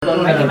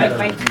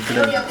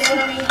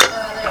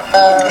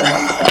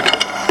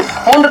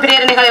மூன்று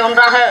பிரேரணைகளை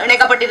ஒன்றாக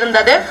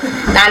இணைக்கப்பட்டிருந்தது.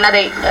 நான்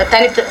அதை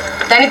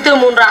தனித்து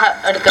மூன்றாக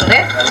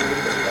எடுக்கின்றேன்.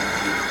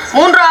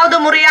 மூன்றாவது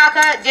முறையாக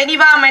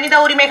ஜெனீவா மனித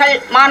உரிமைகள்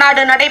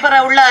மாநாடு நடைபெற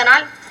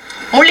உள்ளதனால்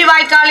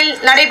முள்ளிவாய்க்காலில்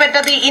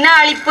நடைபெற்றது இன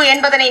அழிப்பு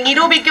என்பதனை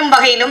நிரூபிக்கும்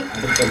வகையிலும்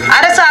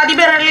அரசு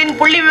அதிபர்களின்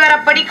புள்ளி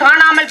விவரப்படி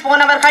காணாமல்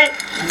போனவர்கள்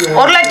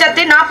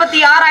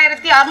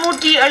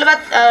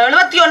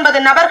 1,46,679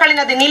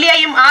 நபர்களினது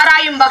நிலையையும்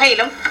ஆராயும்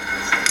வகையிலும்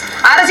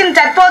அரசின்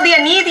தற்போதைய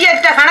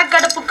நீதியற்ற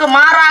கணக்கெடுப்புக்கு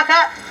மாறாக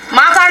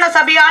மாகாண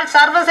சபையால்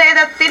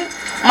சர்வசேதத்தின்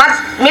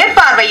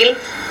மேற்பார்வையில்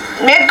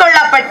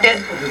மேற்கொள்ளப்பட்டு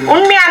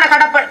உண்மையான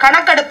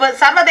கணக்கெடுப்பு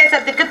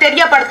சர்வதேசத்திற்கு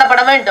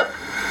தெரியப்படுத்தப்பட வேண்டும்.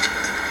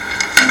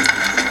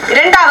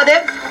 இரண்டாவது,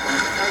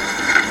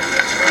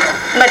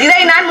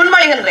 இதை நான்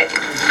முன்மொழிகின்றேன்.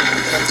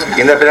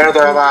 இந்த பிரச்சனை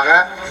தொடர்பாக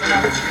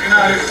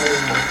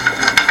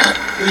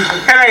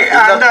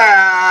அந்த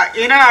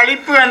இன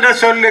அழிப்பு என்ற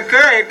சொல்லுக்கு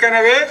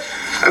ஏற்கனவே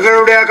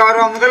எங்களுடைய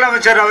கௌரவ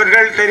முதலமைச்சர்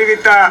அவர்கள்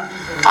தெரிவித்த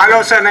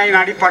ஆலோசனையின்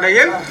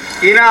அடிப்படையில்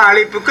இன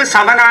அழிப்புக்கு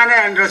சமனான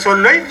என்ற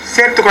சொல்லை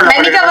சேர்த்துக் கொள்ள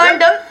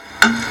வேண்டும்.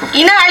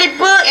 இன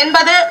அழிப்பு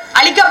என்பது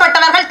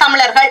அழிக்கப்பட்டவர்கள்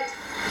தமிழர்கள்,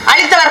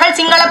 அழித்தவர்கள்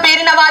சிங்கள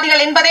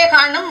பேரினவாதிகள் என்பதே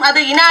காணும். அது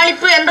இன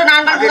அழிப்பு என்று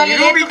நாங்கள்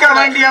நிரூபிக்க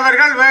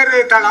வேண்டியவர்கள் வேறு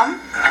தளம்,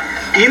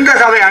 இந்த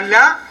சபை அல்ல.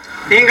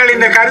 நீங்கள்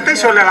இந்த கருத்தை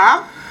சொல்லலாம்.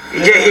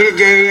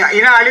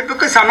 இன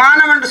அழிப்புக்கு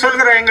சமானம் என்று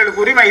சொல்கிற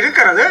எங்களுக்கு உரிமை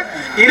இருக்கிறது.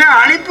 இன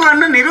அழிப்பு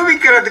என்று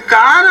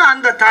நிரூபிக்கிறதுக்கான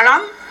அந்த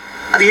தளம்,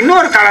 அது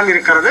இன்னொரு தளம்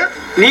இருக்கிறது.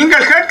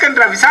 நீங்கள்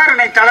கேட்கின்ற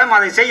விசாரணை தளம்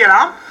அதை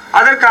செய்யலாம்.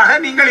 அதற்காக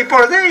நீங்கள்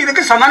இப்பொழுது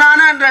இதுக்கு சமனான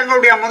என்ற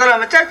எங்களுடைய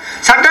முதலமைச்சர்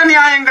சட்ட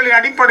நியாயங்களின்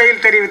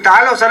அடிப்படையில் தெரிவித்த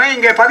ஆலோசனை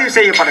இங்கே பதிவு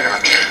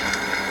செய்யப்படுகிறது.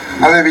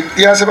 அதை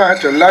வித்தியாசமாக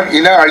சொல்லலாம்.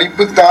 இன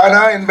அழிப்பு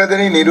தானா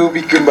என்பதனை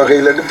நிரூபிக்கும்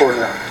வகையில் என்று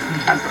போடலாம்.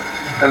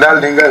 என்றால்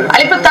நீங்கள்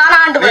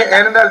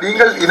ஏனென்றால்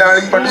நீங்கள் இன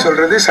அழிப்புன்னு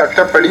சொல்றது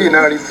சட்டப்படி இன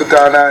அழிப்பு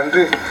தானா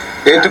என்று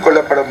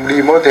ஏற்றுக்கொள்ளப்பட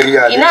முடியுமோ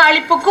தெரியாது. இன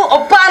அழிப்புக்கு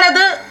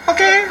ஒப்பானது.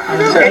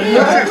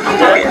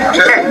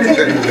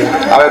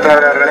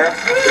 அவர்களே,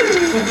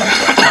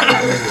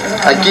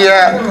 ஐக்கிய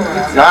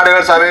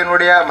நாடுகள்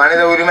சபையினுடைய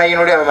மனித உரிமை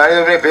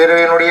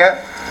பேரவையினுடைய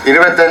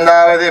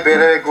 25வது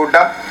பேரவை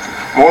கூட்டம்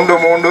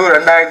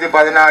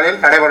 3/3/2014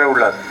 நடைபெற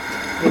உள்ளது.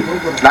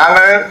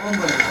 நாங்கள்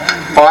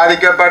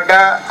பாதிக்கப்பட்ட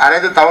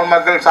அனைத்து தமிழ்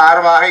மக்கள்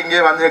சார்பாக இங்கே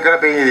வந்திருக்கிற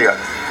பிரதிநிதிகள்.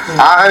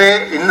 ஆகவே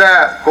இந்த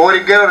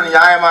கோரிக்கை ஒரு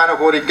நியாயமான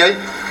கோரிக்கை.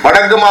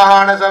 வடக்கு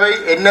மாகாண சபை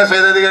என்ன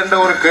செய்தது என்ற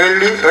ஒரு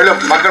கேள்வி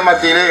எழும், மக்கள்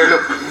மத்தியிலே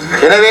எழும்.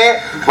 எனவே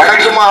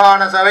வடக்கு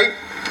மாகாண சபை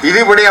இது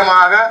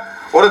விடயமாக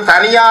ஒரு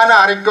தனியான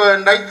அறிக்கை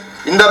ஒன்றை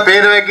இந்த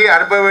பேரவைக்கு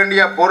அனுப்ப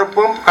வேண்டிய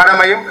பொறுப்பும்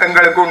கடமையும்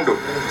எங்களுக்கு உண்டு.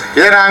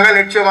 இதை நாங்கள்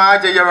நிச்சயமாக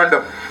செய்ய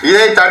வேண்டும்.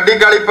 இதை தட்டி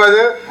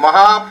கழிப்பது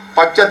மகா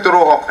பட்ச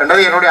துரோகம்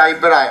என்றது என்னுடைய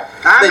அபிப்பிராயம்.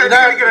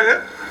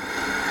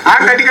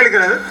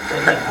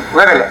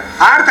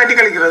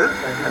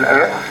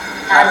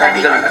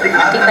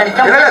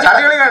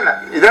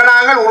 இதில்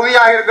நாங்கள்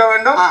உறுதியாக இருக்க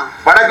வேண்டும்.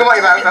 வடக்கு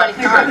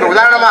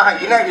உதாரணமாக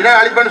இன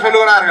அழிப்புன்னு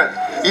சொல்லுகிறார்கள்.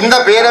 இந்த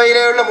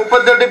பேரவையிலே உள்ள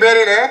 38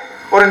 பேரிலே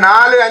ஒரு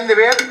 4-5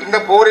 பேர் இந்த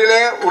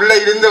போரிலே உள்ள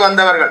இருந்து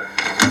வந்தவர்கள்.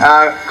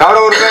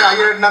 கௌரவ உறுப்பினர்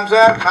ஐயரட்னம்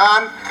சார்,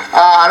 நான்,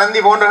 அனந்தி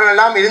போன்றவர்கள்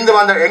எல்லாம் இருந்து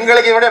வந்த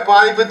எங்களுக்கு இதனுடைய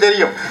பாதிப்பு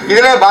தெரியும்.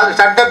 இதில்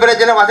சட்ட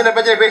பிரச்சனை வசன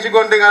பிரச்சனை பேசிக்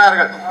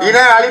கொண்டிருக்கிறார்கள். இன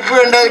அழிப்பு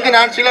என்றதற்கு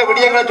நான் சில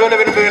விடயங்களை சொல்ல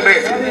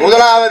விரும்புகின்றேன்.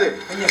 முதலாவது,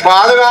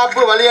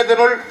 பாதுகாப்பு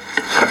வலயத்தினுள்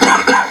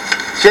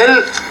செல்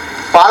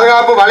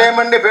பாதுகாப்பு வலயம்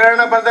என்று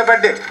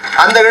பிரகடனப்படுத்தப்பட்டு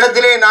அந்த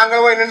இடத்திலே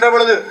நாங்கள் போய் நின்ற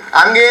பொழுது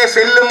அங்கே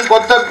செல்லும்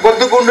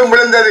கொத்து கொண்டும்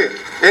விழுந்தது.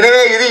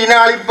 எனவே இது இன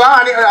அழிப்பா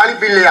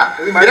அழிப்பு இல்லையா?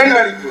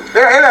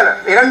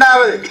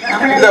 இரண்டாவது,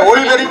 இந்த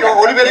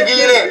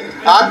ஒளிபெருக்கியிலே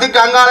ஆத்துக்கு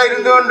அங்கால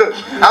இருந்து கொண்டு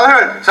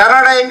அவர்கள்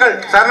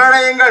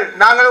சரணடையுங்கள்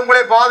நாங்கள்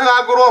உங்களை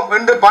பாதுகாக்கிறோம்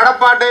என்று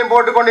படப்பாட்டையும்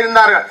போட்டுக்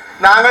கொண்டிருந்தார்கள்.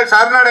 நாங்கள்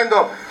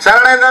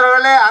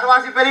சரணடைந்தவர்களே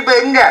அரைவாசி பெரிப்பு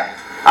எங்க?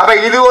 அப்ப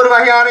இது ஒரு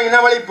வகையான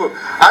இனவழிப்பு.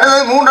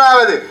 அடுத்தது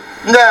மூன்றாவது,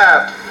 இந்த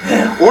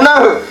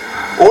உணவு,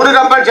 ஒரு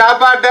கப்பல்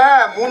சாப்பாட்டை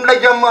 3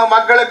 லட்சம்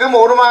மக்களுக்கும்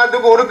 1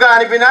 மாதத்துக்கு ஒருக்க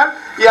அனுப்பினால்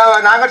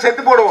நாங்கள்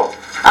செத்து போடுவோம்.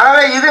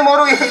 ஆகவே இது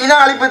ஒரு இன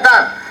அழிப்பு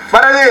தான்.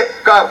 பிறகு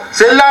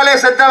செல்லாலே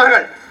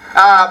செத்தவர்கள்,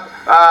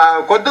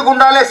 கொத்து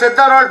குண்டாலே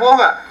செத்தவர்கள் போக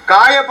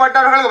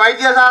காயப்பட்டவர்கள்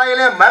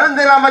வைத்தியசாலையிலே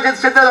மருந்து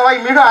இல்லாமல் செத்தவை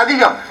மிக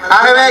அதிகம்.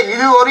 ஆகவே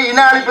இது ஒரு இன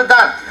அழிப்பு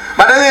தான்.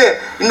 பிறகு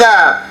இந்த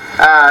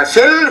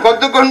செல்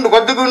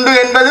கொத்துக்குண்டு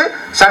என்பது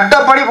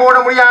சட்டப்படி போட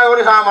முடியாத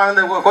ஒரு சாமான்.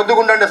 இந்த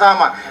கொத்துக்குண்டு என்ற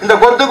சாமான், இந்த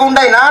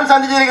கொத்துக்குண்டை நான்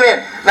சந்திச்சிருக்கிறேன்.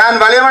 நான்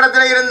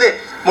வழிவடத்தில் இருந்து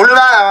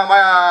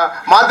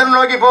மாத்திரம்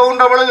நோக்கி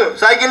போகின்ற பொழுது,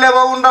 சைக்கிள்ல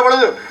போகின்ற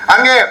பொழுது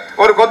அங்கே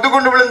ஒரு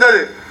கொத்துக்குண்டு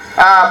விழுந்தது.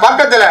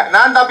 பக்கத்துல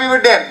நான் தப்பி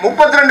விட்டேன்.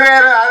 32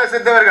 பேர் அதில்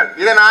செத்தவர்கள்.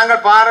 இதை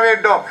நாங்கள்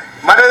பார்வையிட்டோம்.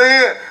 மற்றது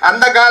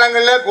அந்த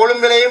காலங்களில்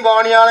கொழும்பிலையும்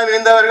பவனியாலும்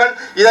இருந்தவர்கள்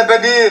இதை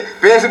பற்றி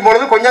பேசும்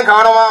பொழுது கொஞ்சம்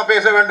கவனமாக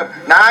பேச வேண்டும்.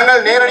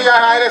 நாங்கள்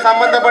நேரடியாக அதில்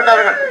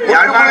சம்பந்தப்பட்டவர்கள்.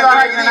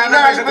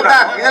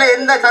 இதுல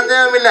எந்த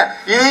சந்தேகமும் இல்லை.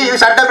 இது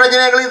சட்ட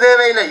பிரச்சனைகளுக்கு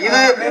தேவையில்லை. இது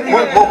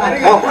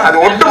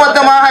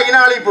ஒட்டுமொத்தமாக இன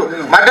அழிப்பு.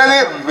 மற்றது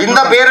இந்த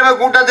பேரவை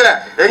கூட்டத்தில்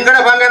எங்கட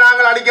பங்கை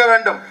நாங்கள் அளிக்க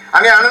வேண்டும்.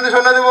 அங்கே அனந்தி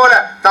சொன்னது போல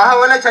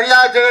தகவலை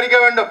சரியாக சேகரிக்க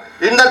வேண்டும்.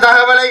 இந்த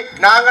தகவலை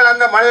நாங்கள்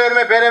அந்த மனித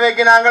உரிமை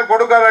பேரவைக்கு நாங்கள்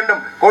கொடுக்க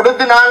வேண்டும்.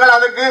 கொடுத்து நாங்கள்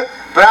அதுக்கு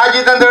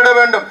பிராயச்சித்தம் தேட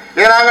வேண்டும்.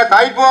 இதை நாங்கள்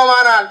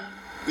தைப்போமானால்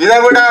இதை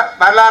விட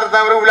வரலாறு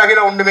தவிர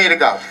உலகில ஒன்றுமே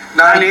இருக்காது.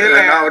 நான்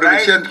ஒரு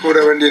விஷயம் கூற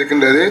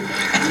வேண்டியிருக்கின்றது.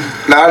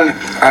 நான்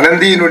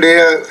அனந்தியினுடைய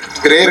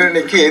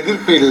பிரேரணைக்கு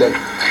எதிர்ப்பு இல்லை.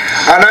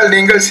 ஆனால்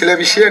நீங்கள் சில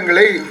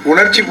விஷயங்களை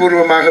உணர்ச்சி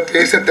பூர்வமாக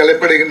பேச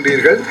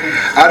தலைப்படுகின்றீர்கள்.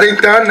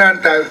 அதைத்தான்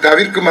நான்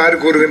தவிர்க்குமாறு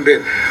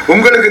கூறுகின்றேன்.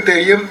 உங்களுக்கு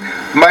தெரியும்,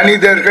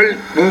 மனிதர்கள்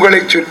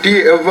உங்களை சுற்றி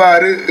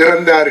எவ்வாறு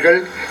இறந்தார்கள்,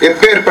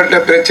 எப்பேற்பட்ட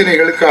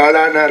பிரச்சனைகளுக்கு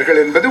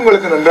ஆளானார்கள் என்பது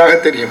உங்களுக்கு நன்றாக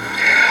தெரியும்.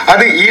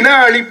 அது இன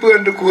அழிப்பு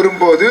என்று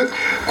கூறும்போது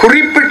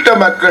குறிப்பிட்ட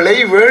மக்களை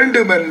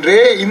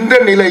வேண்டுமென்றே இந்த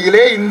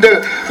நிலையிலே இந்த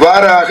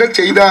வாராக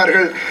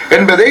செய்தார்கள்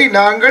என்பதை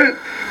நாங்கள்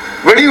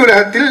வெளி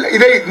உலகத்தில்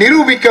இதை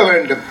நிரூபிக்க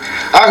வேண்டும்.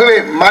 ஆகவே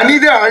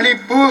மனித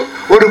அழிப்பு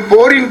ஒரு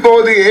போரின்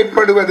போது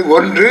ஏற்படுவது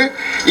ஒன்று,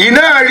 இன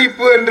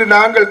அழிப்பு என்று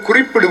நாங்கள்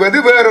குறிப்பிடுவது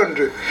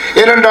வேறொன்று.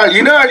 ஏனென்றால்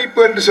இன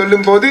அழிப்பு என்று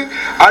சொல்லும் போது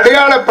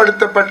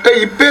அடையாளப்படுத்தப்பட்ட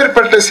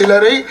இப்பேற்பட்ட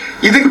சிலரை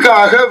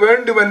இதுக்காக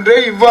வேண்டுமென்றே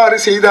இவ்வாறு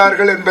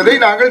செய்தார்கள் என்பதை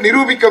நாங்கள்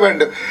நிரூபிக்க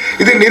வேண்டும்.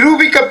 இது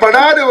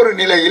நிரூபிக்கப்படாத ஒரு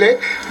நிலையிலே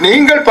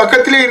நீங்கள்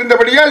பக்கத்திலே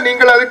இருந்தபடியால்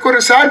நீங்கள் அதுக்கு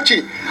ஒரு சாட்சி,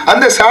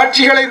 அந்த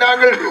சாட்சிகளை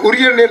நாங்கள்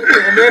உரிய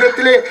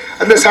நேரத்திலே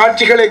அந்த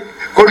சாட்சிகளை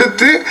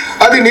கொடுத்து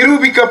அது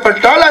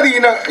நிரூபிக்கப்பட்டால் அது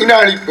இன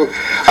அழிப்பு.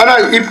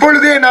 ஆனால்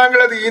இப்பொழுதே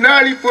நாங்கள் அது இன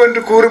அழிப்பு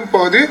என்று கூறும்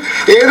போது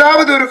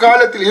ஏதாவது ஒரு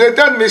காலத்தில்,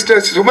 இதைத்தான்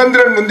மிஸ்டர்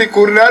சுமந்திரன் முந்தி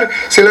கூறினார்,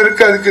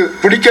 சிலருக்கு அதுக்கு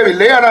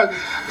பிடிக்கவில்லை, ஆனால்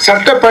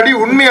சட்டப்படி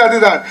உண்மை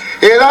அதுதான்.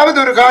 ஏதாவது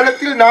ஒரு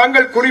காலத்தில்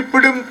நாங்கள்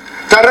குறிப்பிடும்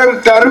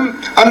தரும்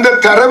அந்த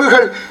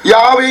தரவுகள்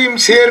யாவையும்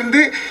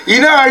சேர்ந்து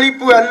இன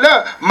அழிப்பு அல்ல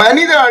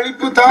மனித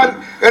அழிப்பு தான்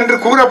என்று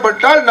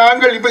கூறப்பட்டால்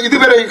நாங்கள்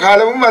இதுவரை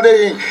காலமும் அதை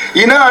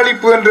இன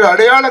அழிப்பு என்று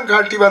அடையாளம்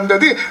காட்டி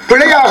வந்தது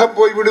பிழையாக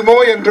போய்விடுமோ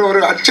என்ற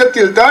ஒரு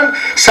அச்சத்தில் தான்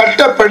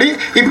சட்டப்படி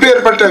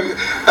இப்பேற்பட்ட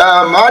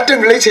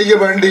மாற்றங்களை செய்ய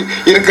வேண்டி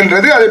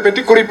இருக்கின்றது. அதை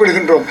பற்றி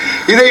குறிப்பிடுகின்றோம்.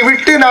 இதை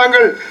விட்டு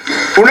நாங்கள்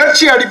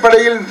உணர்ச்சி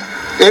அடிப்படையில்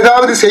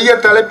ஏதாவது செய்ய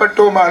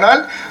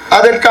தலைப்பட்டோமானால்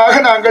அதற்காக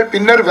நாங்கள்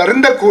பின்னர்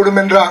வருந்தக்கூடும்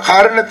என்ற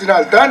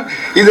காரணத்தினால்தான்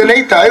இதனை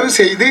தயவு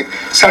செய்து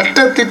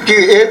சட்டத்திற்கு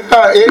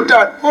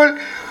ஏற்றாற்போல்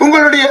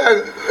உங்களுடைய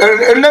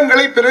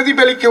எண்ணங்களை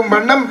பிரதிபலிக்கும்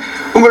வண்ணம்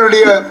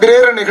உங்களுடைய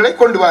பிரேரணைகளை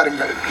கொண்டு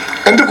வாருங்கள்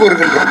என்று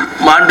கூறுகின்றோம்.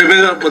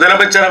 மாண்புமிகு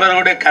முதலமைச்சர்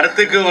அவர்களுடைய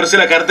கருத்துக்கு ஒரு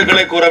சில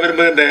கருத்துக்களை கூற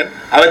விரும்புகின்றேன்.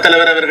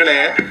 அவைத்தலைவர் அவர்களே,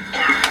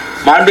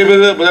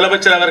 மாண்புமிகு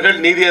முதலமைச்சர் அவர்கள்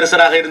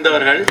நீதியரசராக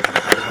இருந்தவர்கள்.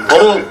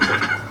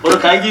 ஒரு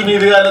கைதி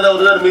மீது அல்லது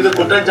ஒருவர் மீது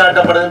குற்றம்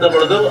சாட்டப்படுகின்ற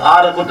பொழுது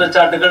 6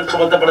 குற்றச்சாட்டுகள்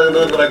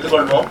சுமத்தப்படுகின்றது என்று வைத்துக்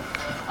கொள்வோம்.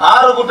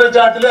 6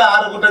 குற்றச்சாட்டிலே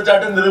 6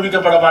 குற்றச்சாட்டு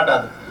நிரூபிக்கப்பட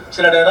மாட்டாது.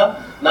 சில நேரம்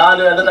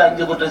 4 அல்லது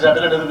 5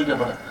 குற்றச்சாட்டுகள்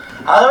நிரூபிக்கப்படும்.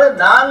 ஆகவே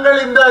நாங்கள்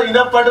இந்த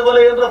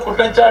இனப்படுகொலை என்ற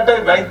குற்றச்சாட்டை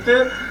வைத்து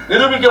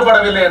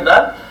நிரூபிக்கப்படவில்லை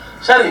என்றால்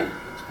சரி,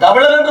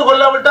 தமிழர் என்று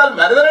கொல்லாவிட்டால்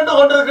மனிதன் என்று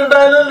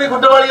கொண்டிருக்கின்றார்கள், நீ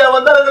குற்றவாளியா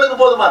வந்தால் எங்களுக்கு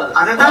போதுமானது.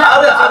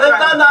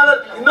 அதைத்தான் நாங்கள்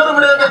இன்னொரு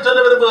விடயத்தை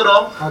சொல்ல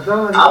விரும்புகிறோம்.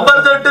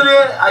 58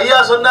 ஐயா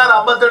சொன்னார்,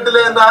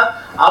 58 என்றால்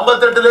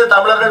 58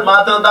 தமிழர்கள்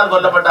மாத்திரம்தான்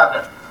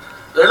கொல்லப்பட்டார்கள்.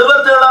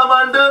 77ஆம்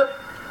ஆண்டு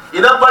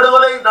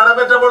இனப்படுகொலை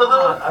நடைபெற்ற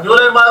பொழுது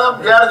ஜூலை மாதம்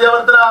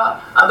ஜெயவர்தனா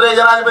அன்றைய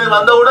ஜனாதிபதி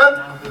வந்தவுடன்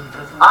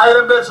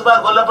 1000 பேர்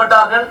சுமார்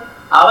கொல்லப்பட்டார்கள்.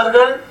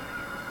 அவர்கள்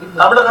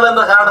தமிழர்கள்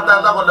என்ற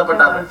காரணத்தால் தான்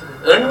கொல்லப்பட்டார்கள்.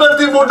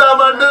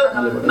 83ஆம் ஆண்டு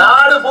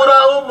நாடு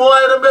பூராவும்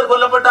 3000 பேர்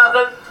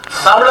கொல்லப்பட்டார்கள்.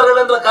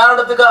 தமிழர்கள் என்ற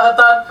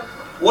காரணத்துக்காகத்தான்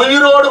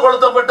உயிரோடு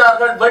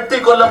கொளுத்தப்பட்டார்கள், வெட்டி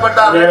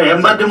கொல்லப்பட்டார்கள்.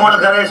 83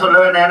 கதையை சொல்ல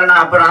வேண்டாம்,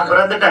 ஏன்னா அப்ப நான்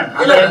பிறந்துட்டேன்.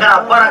 எங்க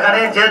அப்பா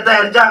கதையை சேர்த்தா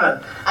எரிச்சாங்க.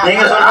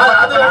 நீங்க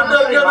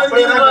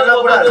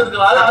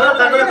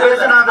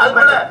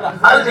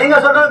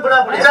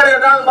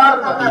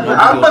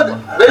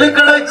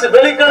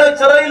வெளிக்கடை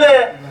சிறையிலே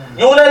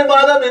ஜூலை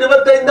மாதம்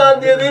 25ஆம்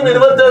தேதியும்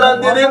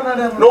 27ஆம் தேதியும்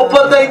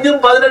 35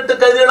 18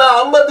 கைதிகள்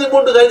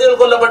 53 கைதிகள்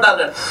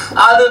கொல்லப்பட்டார்கள்.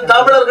 அது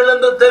தமிழர்கள்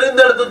என்று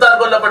தெரிந்தெடுத்து தான்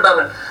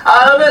கொல்லப்பட்டார்கள்.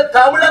 ஆகவே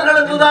தமிழர்கள்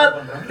என்றுதான்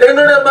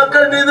எங்களுடைய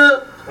மக்கள் மீது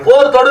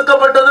போர்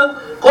தொடுக்கப்பட்டதும்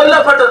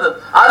கொல்லப்பட்டதும்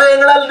அதை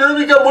எங்களால்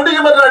நிரூபிக்க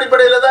முடியும் என்ற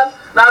அடிப்படையில தான்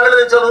நாங்கள்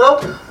இதை சொல்கிறோம்.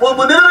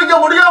 நிரூபிக்க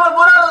முடியாமல்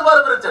போனால் அது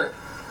வேறு பிரச்சனை.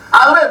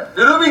 ஆகவே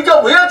நிரூபிக்க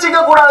முயற்சிக்க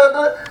கூடாது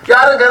என்று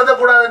யாரும்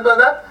கருதக்கூடாது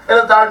என்பதுதான்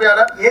எனது தாழ்மையான.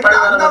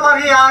 அந்த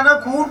வகையான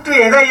கூற்று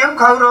எதையும்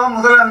கௌரவ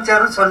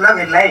முதலமைச்சர்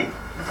சொல்லவில்லை.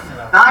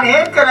 நான்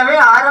ஏற்கனவே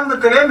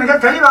ஆரம்பத்திலே மிக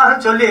தெளிவாக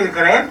சொல்லி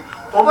இருக்கிறேன்.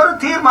 ஒவ்வொரு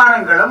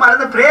தீர்மானங்களும்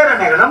அல்லது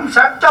பிரேரணைகளும்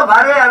சட்ட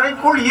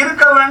வரையறைக்குள்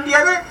இருக்க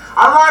வேண்டியது,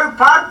 அவ்வாறு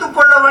பார்த்து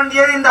கொள்ள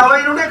வேண்டியது இந்த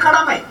அவையினுடைய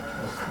கடமை.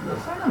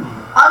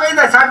 ஆக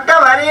இந்த சட்ட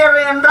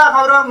வரையறை என்றால்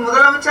கௌரவ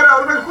முதலமைச்சர்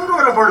அவர்கள்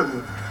கூறுகிற பொழுது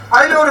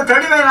அதில் ஒரு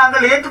தெளிவை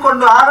நாங்கள்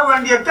ஏற்றுக்கொண்டு ஆக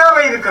வேண்டிய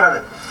தேவை இருக்கிறது.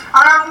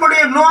 ஆனால்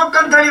உங்களுடைய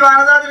நோக்கம்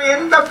தெளிவானது, அதில்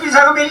எந்த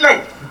பிசகம் இல்லை.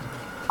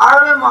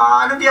 ஆகவே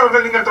அனந்தி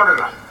அவர்கள் நீங்கள்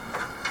தொடரலாம்.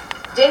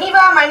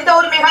 ஜெனீவா மனித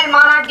உரிமைகள்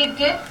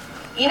மாநாட்டிற்கு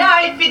இன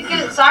அழிப்பிற்கு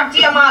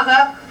சாட்சியமாக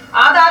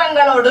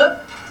ஆதாரங்களோடு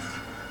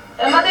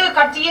எமது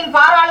கட்சியின்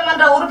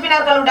பாராளுமன்ற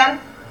உறுப்பினர்களுடன்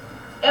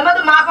எமது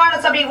மாகாண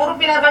சபை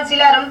உறுப்பினர்கள்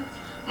சிலரும்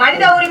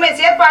மனித உரிமை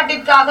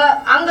செயற்பாட்டிற்காக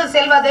அங்கு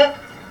செல்வது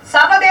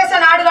சர்வதேச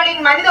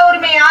நாடுகளின் மனித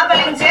உரிமை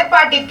ஆர்வலின்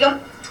செயற்பாட்டிற்கும்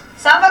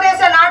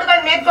சர்வதேச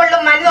நாடுகள்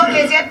மேற்கொள்ளும் மனித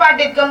உரிமை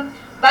செயற்பாட்டிற்கும்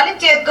வலி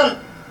சேர்க்கும்.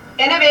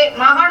 எனவே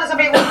மாகாண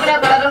சபை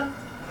உறுப்பினர்களும்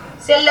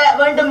செல்ல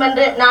வேண்டும்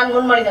என்று நான்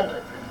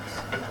முன்மொழிகின்றேன்.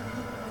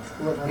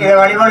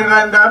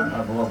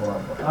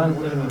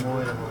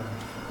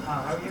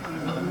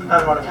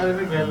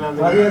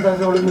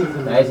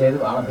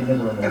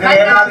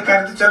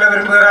 கருத்து சொல்ல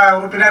விரும்புகிற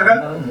உறுப்பினர்கள்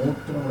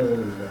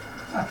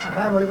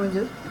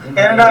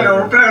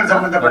உறுப்பினர்கள்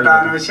சம்பந்தப்பட்ட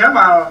விஷயம்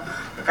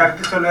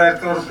கருத்து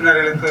சொல்வதற்கு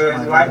உறுப்பினர்களுக்கு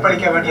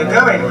வாய்ப்பளிக்க வேண்டிய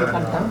தேவை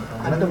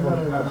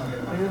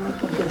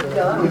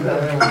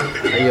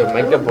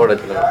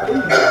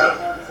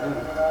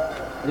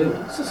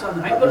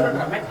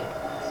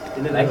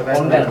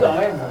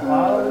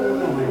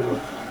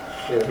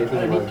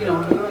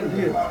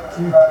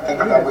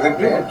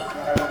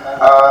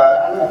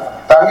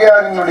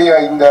தங்கையாரினுடைய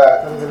இந்த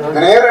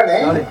பிரேரணை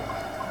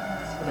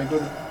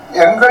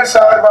எங்கள்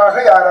சார்பாக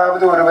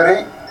யாராவது ஒருவரை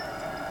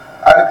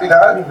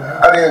அனுப்பினால்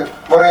அது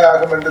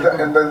முறையாகும்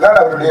என்பதுதான்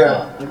அவருடைய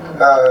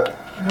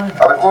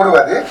அவர்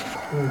கூறுவது.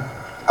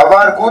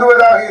 அவ்வாறு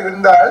கூறுவதாக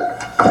இருந்தால்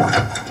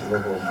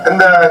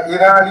இந்த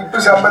இன அழிப்பு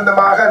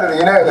சம்பந்தமாக அல்லது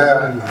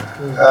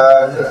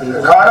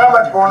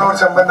காணாமற்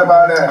போனோர்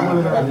சம்பந்தமான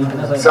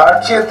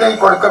சாட்சியத்தை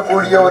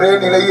கொடுக்கக்கூடிய ஒரே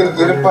நிலையில்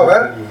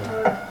இருப்பவர்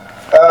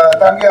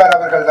தங்கையார்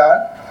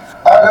அவர்கள்தான்.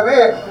 ஆகவே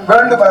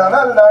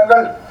வேண்டுமானால்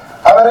நாங்கள்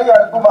அவரை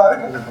அனுப்புமாறு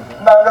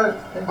நாங்கள்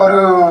ஒரு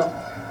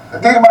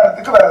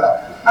தீர்மானத்துக்கு வரலாம்.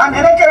 நான்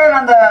நினைக்கிறேன்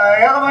அந்த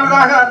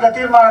ஏகமனதாக அந்த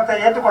தீர்மானத்தை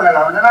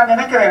ஏற்றுக்கொள்ளலாம் நான்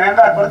நினைக்கிறேன்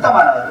என்றால்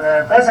பொருத்தமானவர்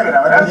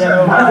பேசுகிறவர்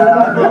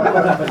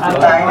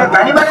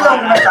தனி மனித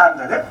உரிமை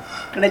சார்ந்தது.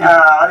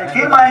 அதை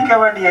தீர்மானிக்க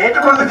வேண்டிய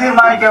ஏற்றுக்கொண்டு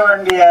தீர்மானிக்க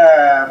வேண்டிய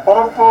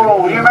பொறுப்பு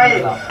உரிமை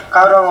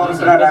கௌரவ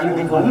உறுப்பினர்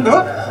அனுமதிக்கு உண்டு.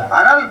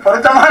 ஆனால்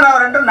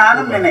பொருத்தமானவர் என்று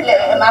நானும்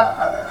நினைக்கிறேன்.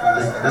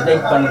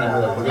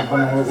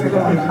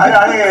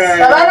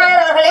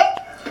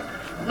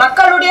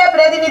 மக்களுடைய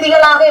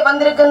பிரதிநிதிகளாக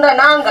வந்திருக்கின்ற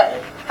நாங்கள்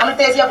தமிழ்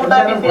தேசிய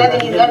கூட்டமைப்பின்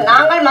பிரதிநிதிகள்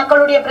நாங்கள்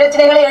மக்களுடைய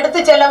பிரச்சனைகளை எடுத்து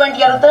செல்ல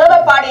வேண்டிய ஒரு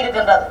தேவைப்பாடு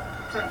இருக்கின்றது.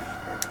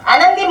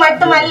 அனந்தி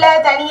மட்டுமல்ல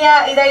தனியா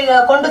இதை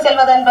கொண்டு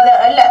செல்வது என்பது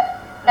அல்ல.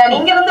 நான்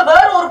இங்கிருந்து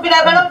வேறு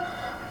உறுப்பினர்களும்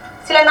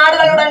சில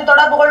நாடுகளுடன்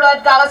தொடர்பு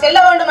கொள்வதற்காக செல்ல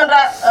வேண்டும் என்ற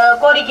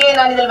கோரிக்கையை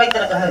நான் இதில்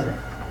வைத்திருக்கிறேன்.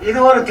 இது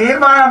ஒரு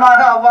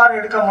தீர்மானமாக அவ்வாறு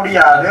எடுக்க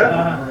முடியாது.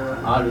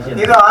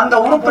 இது அந்த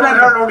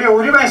உறுப்பினர்களுடைய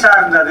உரிமை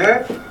சார்ந்தது.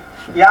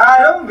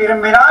 யாரும்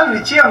விரும்பினால்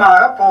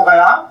நிச்சயமாக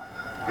போகலாம்.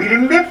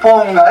 விரும்பி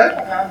போங்கள்.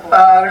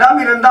 இடம்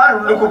இருந்தால்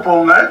உள்ளுக்கு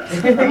போங்கள்,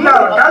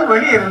 இல்லாவிட்டால்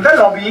வெளியிருந்த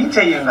லாபியிங்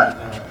செய்யுங்கள்.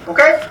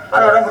 ஓகே,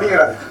 அதோட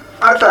முடிகிறது.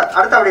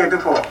 அடுத்த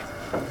விடயத்துக்கு போவோம்.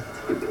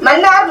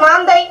 மன்னார்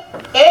மாந்தை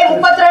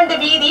A32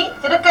 வீதி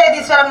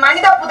திருக்கேதீஸ்வரம்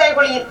மனித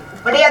புதைகுழி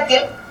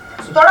விடயத்தில்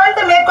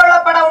தொடர்ந்து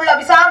மேற்கொள்ளப்பட உள்ள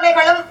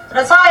விசாரணைகளும்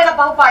ரசாயன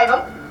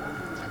பகுப்பாய்வும்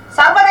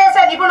சர்வதேச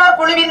நிபுணர்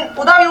குழுவின்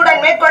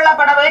உதவியுடன்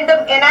மேற்கொள்ளப்பட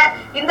வேண்டும் என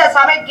இந்த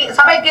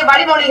சபைக்கு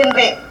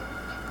வழிமொழிகின்றேன்.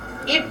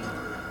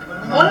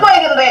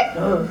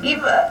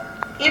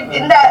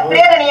 இந்த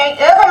பிரேரணையை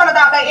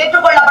ஏகமனதாக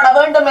ஏற்றுக்கொள்ளப்பட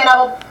வேண்டும்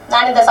எனவும்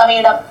நான் இந்த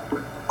சபையிடம்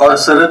ஒரு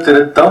சிறு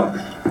திருத்தம்.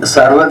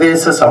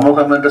 சர்வதேச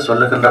சமூகம் என்று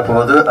சொல்லுகின்ற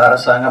போது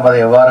அரசாங்கம் அதை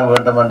எவ்வாறு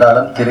வேண்டும்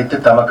என்றாலும் திரித்து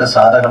தமக்கு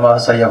சாதகமாக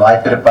செய்ய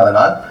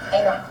வாய்ப்பிருப்பதனால்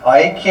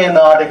ஐக்கிய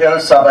நாடுகள்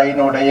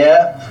சபையினுடைய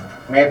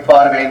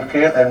மேற்பார்வையின்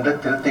கீழ் என்று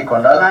திருத்திக்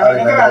கொண்டால்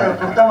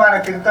பொருத்தமான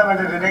திருத்தம்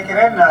என்று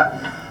நினைக்கிறேன்.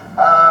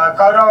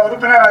 கௌரவ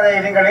உறுப்பினர் அதை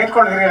நீங்கள்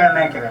ஏற்கொள்கிறீர்கள்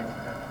நினைக்கிறேன்.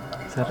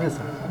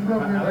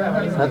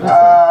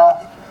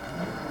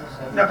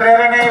 இந்த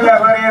பிரேரணையில்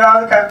வேறு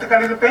ஏதாவது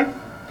கருத்துக்கள் இருப்பேன்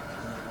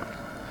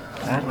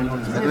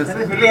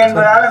இல்லை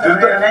என்பதால்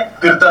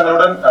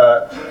திருத்தங்களுடன்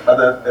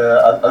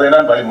அதை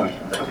நான்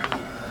வழிமொழிகின்றேன்.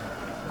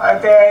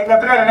 இந்த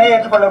பிரேரணை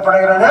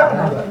ஏற்றுக்கொள்ளப்படுகிறது.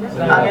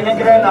 நான்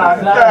நினைக்கிறேன்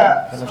அடுத்த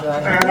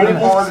பிரேரணை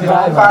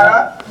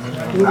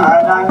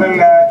நாங்கள்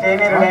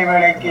தேநீர்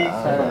இடைவேளைக்கு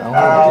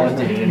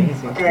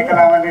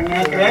வைக்கலாம் என்று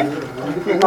நினைக்கிறேன்.